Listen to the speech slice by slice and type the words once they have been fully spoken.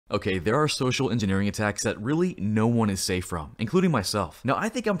Okay, there are social engineering attacks that really no one is safe from, including myself. Now, I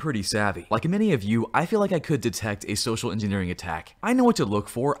think I'm pretty savvy. Like many of you, I feel like I could detect a social engineering attack. I know what to look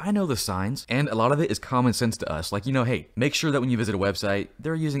for, I know the signs, and a lot of it is common sense to us. Like, hey, make sure that when you visit a website,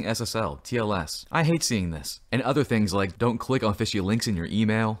 they're using SSL, TLS. I hate seeing this. And other things like don't click on fishy links in your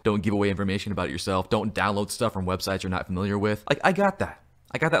email, don't give away information about yourself, don't download stuff from websites you're not familiar with. Like, I got that.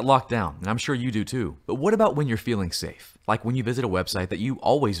 I got that locked down, and I'm sure you do too. But what about when you're feeling safe? Like when you visit a website that you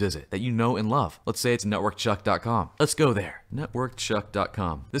always visit, that you know and love. Let's say it's NetworkChuck.com. Let's go there.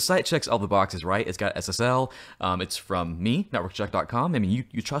 NetworkChuck.com. This site checks all the boxes, right? It's got SSL. It's from me, NetworkChuck.com. I mean,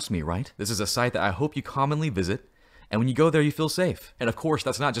 you trust me, right? This is a site that I hope you commonly visit. And when you go there, you feel safe. And of course,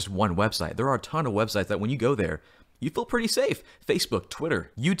 that's not just one website. There are a ton of websites that when you go there, you feel pretty safe. Facebook,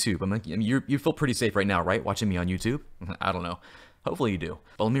 Twitter, YouTube. I mean, you feel pretty safe right now, right? Watching me on YouTube? I don't know. Hopefully you do.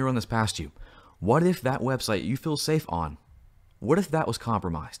 But let me run this past you. What if that website you feel safe on, what if that was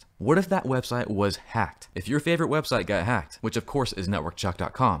compromised? What if that website was hacked? If your favorite website got hacked, which of course is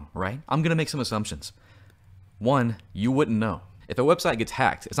networkchuck.com, right? I'm gonna make some assumptions. One, you wouldn't know. If a website gets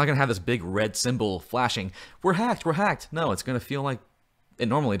hacked, it's not gonna have this big red symbol flashing, we're hacked, we're hacked. No, it's gonna feel like it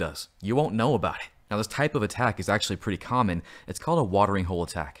normally does. You won't know about it. Now, this type of attack is actually pretty common. It's called a watering hole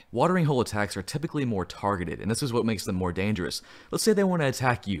attack. Watering hole attacks are typically more targeted, and this is what makes them more dangerous. Let's say they want to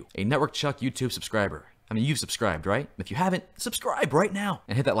attack you, a NetworkChuck YouTube subscriber. I mean, you've subscribed, right? If you haven't, subscribe right now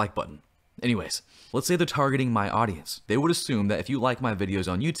and hit that like button. Anyways, let's say they're targeting my audience. They would assume that if you like my videos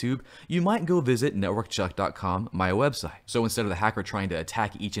on YouTube, you might go visit networkchuck.com, my website. So instead of the hacker trying to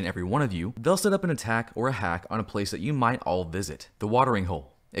attack each and every one of you, they'll set up an attack or a hack on a place that you might all visit, the watering hole.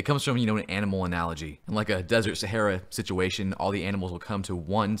 It comes from, an animal analogy. In like a desert Sahara situation, all the animals will come to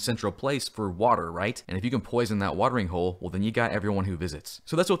one central place for water, right? And if you can poison that watering hole, well then you got everyone who visits.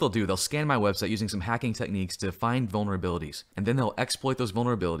 So that's what they'll do. They'll scan my website using some hacking techniques to find vulnerabilities. And then they'll exploit those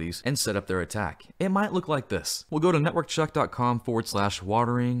vulnerabilities and set up their attack. It might look like this. We'll go to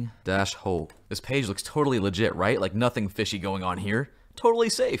networkchuck.com/watering-hole. This page looks totally legit, right? Like nothing fishy going on here. Totally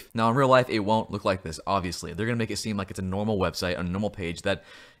safe. Now in real life, it won't look like this, obviously. They're gonna make it seem like it's a normal website, a normal page that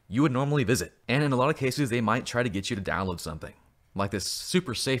you would normally visit. And in a lot of cases, they might try to get you to download something. Like this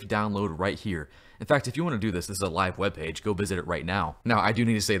super safe download right here. In fact, if you wanna do this is a live web page, go visit it right now. Now, I do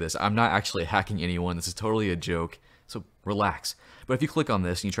need to say this, I'm not actually hacking anyone, this is totally a joke, so relax. But if you click on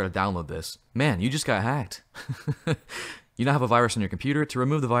this and you try to download this, man, you just got hacked. You now have a virus on your computer. To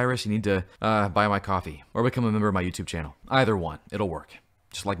remove the virus, you need to buy my coffee or become a member of my YouTube channel. Either one, it'll work.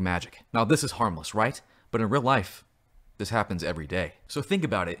 Just like magic. Now, this is harmless, right? But in real life, this happens every day. So think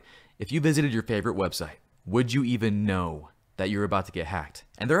about it. If you visited your favorite website, would you even know that you're about to get hacked?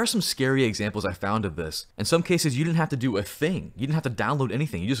 And there are some scary examples I found of this. In some cases, you didn't have to do a thing. You didn't have to download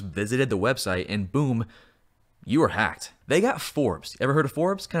anything. You just visited the website and boom, you were hacked. They got Forbes. Ever heard of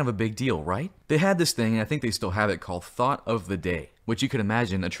Forbes? Kind of a big deal, right? They had this thing, and I think they still have it, called Thought of the Day, which you could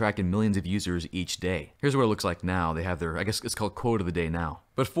imagine attracted millions of users each day. Here's what it looks like now. They have their, I guess it's called Quote of the Day now.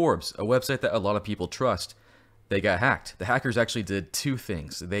 But Forbes, a website that a lot of people trust, they got hacked. The hackers actually did two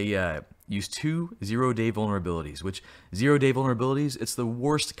things. They used 2 zero-day vulnerabilities, which zero-day vulnerabilities, it's the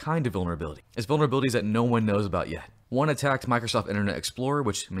worst kind of vulnerability. It's vulnerabilities that no one knows about yet. One attacked Microsoft Internet Explorer,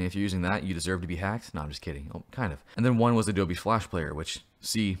 which, I mean, if you're using that, you deserve to be hacked. No, I'm just kidding. Oh, kind of. And then one was Adobe Flash Player, which,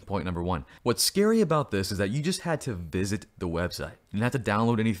 see point number 1. What's scary about this is that you just had to visit the website. You didn't have to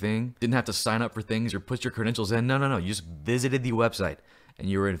download anything, didn't have to sign up for things or put your credentials in. No. You just visited the website and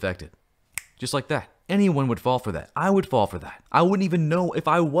you were infected. Just like that. Anyone would fall for that. I would fall for that. I wouldn't even know if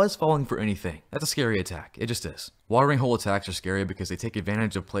I was falling for anything. That's a scary attack. It just is. Watering hole attacks are scary because they take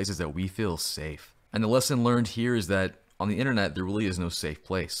advantage of places that we feel safe. And the lesson learned here is that on the internet, there really is no safe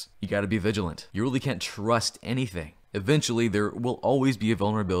place. You gotta be vigilant. You really can't trust anything. Eventually, there will always be a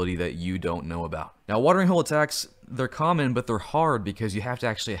vulnerability that you don't know about. Now, watering hole attacks, they're common, but they're hard because you have to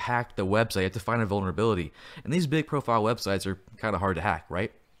actually hack the website. You have to find a vulnerability. And these big profile websites are kind of hard to hack,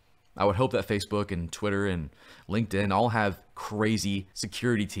 right? I would hope that Facebook and Twitter and LinkedIn all have crazy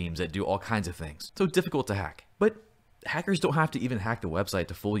security teams that do all kinds of things. So difficult to hack. But hackers don't have to even hack the website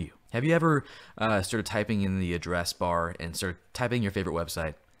to fool you. Have you ever started typing in the address bar and started typing your favorite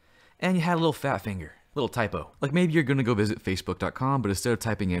website and you had a little fat finger, little typo? Like maybe you're gonna go visit facebook.com, but instead of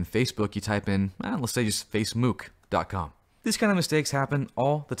typing in Facebook, you type in, let's say just facemook.com. These kind of mistakes happen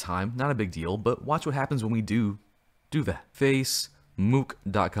all the time, not a big deal, but watch what happens when we do that.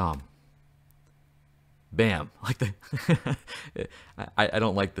 Facemook.com. Bam, like the, I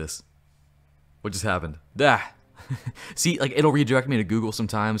don't like this. What just happened? See, like it'll redirect me to Google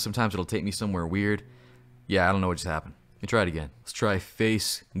sometimes it'll take me somewhere weird. Yeah, I don't know what just happened. Let me try it again. Let's try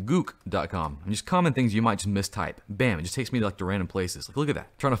facegook.com. And just common things you might just mistype. Bam, it just takes me to like to random places. Like, look at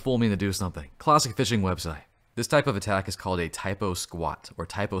that. Trying to fool me into do something. Classic phishing website. This type of attack is called a typo squat or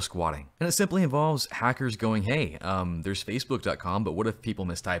typo squatting. And it simply involves hackers going, hey, there's facebook.com, but what if people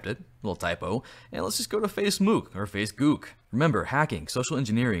mistyped it? A little typo. And let's just go to facemook or facegook. Remember, hacking, social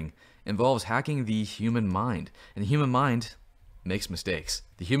engineering involves hacking the human mind. And the human mind makes mistakes.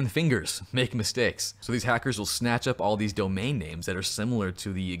 The human fingers make mistakes. So these hackers will snatch up all these domain names that are similar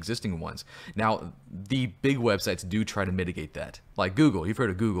to the existing ones. Now, the big websites do try to mitigate that. Like Google, you've heard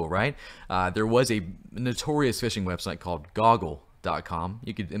of Google, right? There was a notorious phishing website called goggle.com.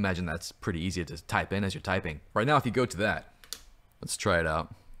 You could imagine that's pretty easy to type in as you're typing. Right now, if you go to that, let's try it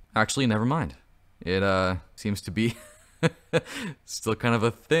out. Actually, never mind. It seems to be still kind of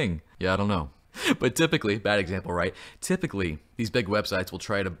a thing. Yeah, I don't know. But typically, bad example, right? Typically, these big websites will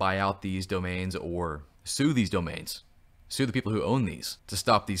try to buy out these domains or sue these domains, sue the people who own these to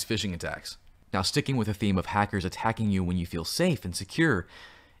stop these phishing attacks. Now, sticking with the theme of hackers attacking you when you feel safe and secure,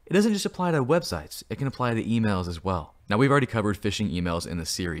 it doesn't just apply to websites, it can apply to emails as well. Now, we've already covered phishing emails in this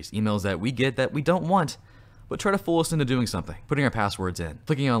series, emails that we get that we don't want, but try to fool us into doing something, putting our passwords in,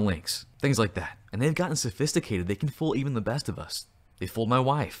 clicking on links, things like that. And they've gotten sophisticated, they can fool even the best of us. They fooled my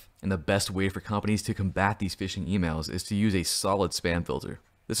wife. And the best way for companies to combat these phishing emails is to use a solid spam filter.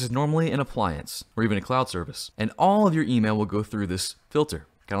 This is normally an appliance or even a cloud service. And all of your email will go through this filter,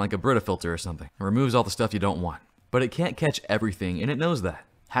 kind of like a Brita filter or something. It removes all the stuff you don't want. But it can't catch everything, and it knows that.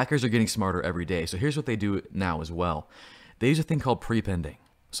 Hackers are getting smarter every day, so here's what they do now as well. They use a thing called prepending.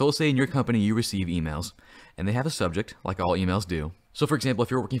 So let's say in your company you receive emails, and they have a subject, like all emails do. So for example, if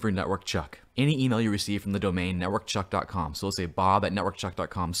you're working for NetworkChuck, any email you receive from the domain networkchuck.com, so let's say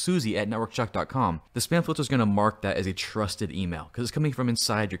bob@networkchuck.com, susie@networkchuck.com, the spam filter is going to mark that as a trusted email because it's coming from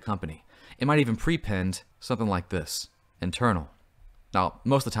inside your company. It might even prepend something like this, internal. Now,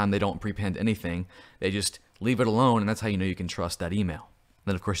 most of the time they don't prepend anything, they just leave it alone, and that's how you know you can trust that email.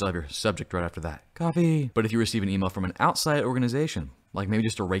 Then of course you'll have your subject right after that, coffee. But if you receive an email from an outside organization, like maybe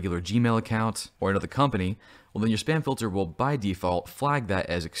just a regular Gmail account or another company, well then your spam filter will by default flag that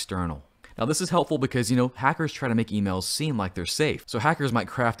as external. Now this is helpful because, you know, hackers try to make emails seem like they're safe. So hackers might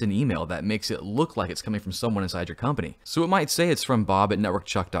craft an email that makes it look like it's coming from someone inside your company. So it might say it's from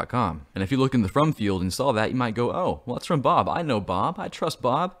bob@networkchuck.com. And if you look in the from field and saw that, you might go, oh, well, it's from Bob. I know Bob. I trust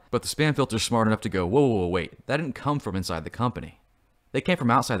Bob. But the spam filter's smart enough to go, whoa, wait. That didn't come from inside the company. They came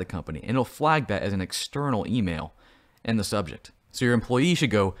from outside the company, and it'll flag that as an external email in the subject. So your employee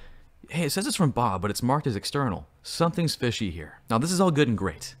should go, hey, it says it's from Bob, but it's marked as external. Something's fishy here. Now, this is all good and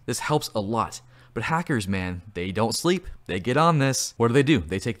great. This helps a lot. But hackers, man, they don't sleep. They get on this. What do?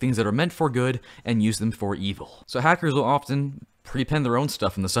 They take things that are meant for good and use them for evil. So hackers will often prepend their own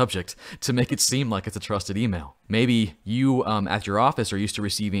stuff in the subject to make it seem like it's a trusted email. Maybe you at your office are used to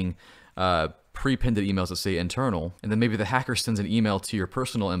receiving prepended emails that say internal, and then maybe the hacker sends an email to your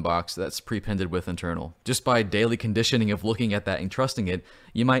personal inbox that's prepended with internal. Just by daily conditioning of looking at that and trusting it,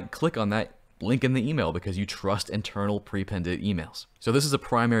 you might click on that link in the email because you trust internal prepended emails. So this is a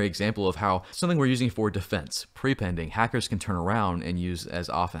primary example of how something we're using for defense, prepending, hackers can turn around and use as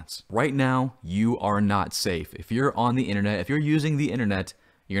offense. Right now, you are not safe. If you're on the internet, if you're using the internet,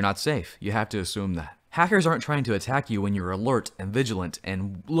 you're not safe. You have to assume that. Hackers aren't trying to attack you when you're alert and vigilant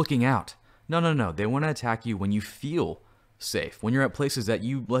and looking out. No. They want to attack you when you feel safe, when you're at places that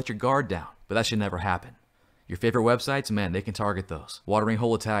you let your guard down. But that should never happen. Your favorite websites, man, they can target those. Watering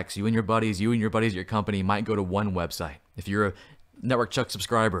hole attacks, you and your buddies at your company might go to one website. If you're a NetworkChuck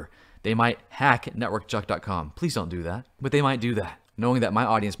subscriber, they might hack networkchuck.com. Please don't do that. But they might do that, knowing that my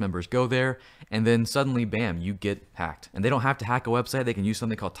audience members go there, and then suddenly, bam, you get hacked. And they don't have to hack a website. They can use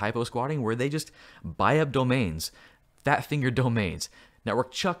something called Typo Squatting, where they just buy up domains, fat-fingered domains,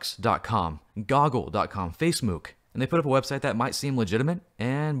 networkchucks.com, goggle.com, facemook, and they put up a website that might seem legitimate,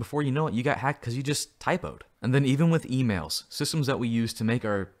 and before you know it, you got hacked because you just typoed. And then even with emails, systems that we use to make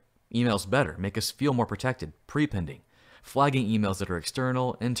our emails better, make us feel more protected, prepending, flagging emails that are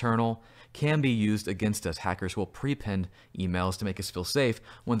external, internal, can be used against us. Hackers will prepend emails to make us feel safe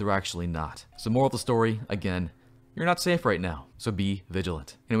when they're actually not. So moral of the story, again, you're not safe right now, so be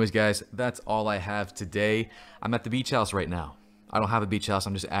vigilant. Anyways, guys, that's all I have today. I'm at the beach house right now. I don't have a beach house,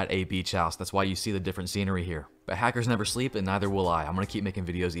 I'm just at a beach house. That's why you see the different scenery here. But hackers never sleep, and neither will I. I'm gonna keep making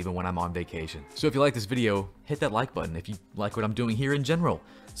videos even when I'm on vacation. So if you like this video, hit that like button. If you like what I'm doing here in general,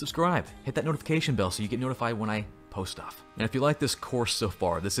 subscribe. Hit that notification bell so you get notified when I post stuff. And if you like this course so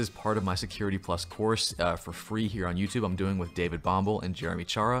far, this is part of my Security Plus course for free here on YouTube. I'm doing with David Bombal and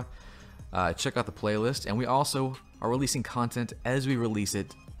Cioara. Check out the playlist, and we also are releasing content as we release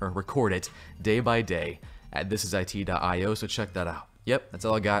it, or record it, day by day. at thisisit.io, so check that out. Yep, that's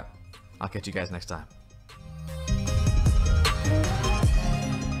all I got. I'll catch you guys next time.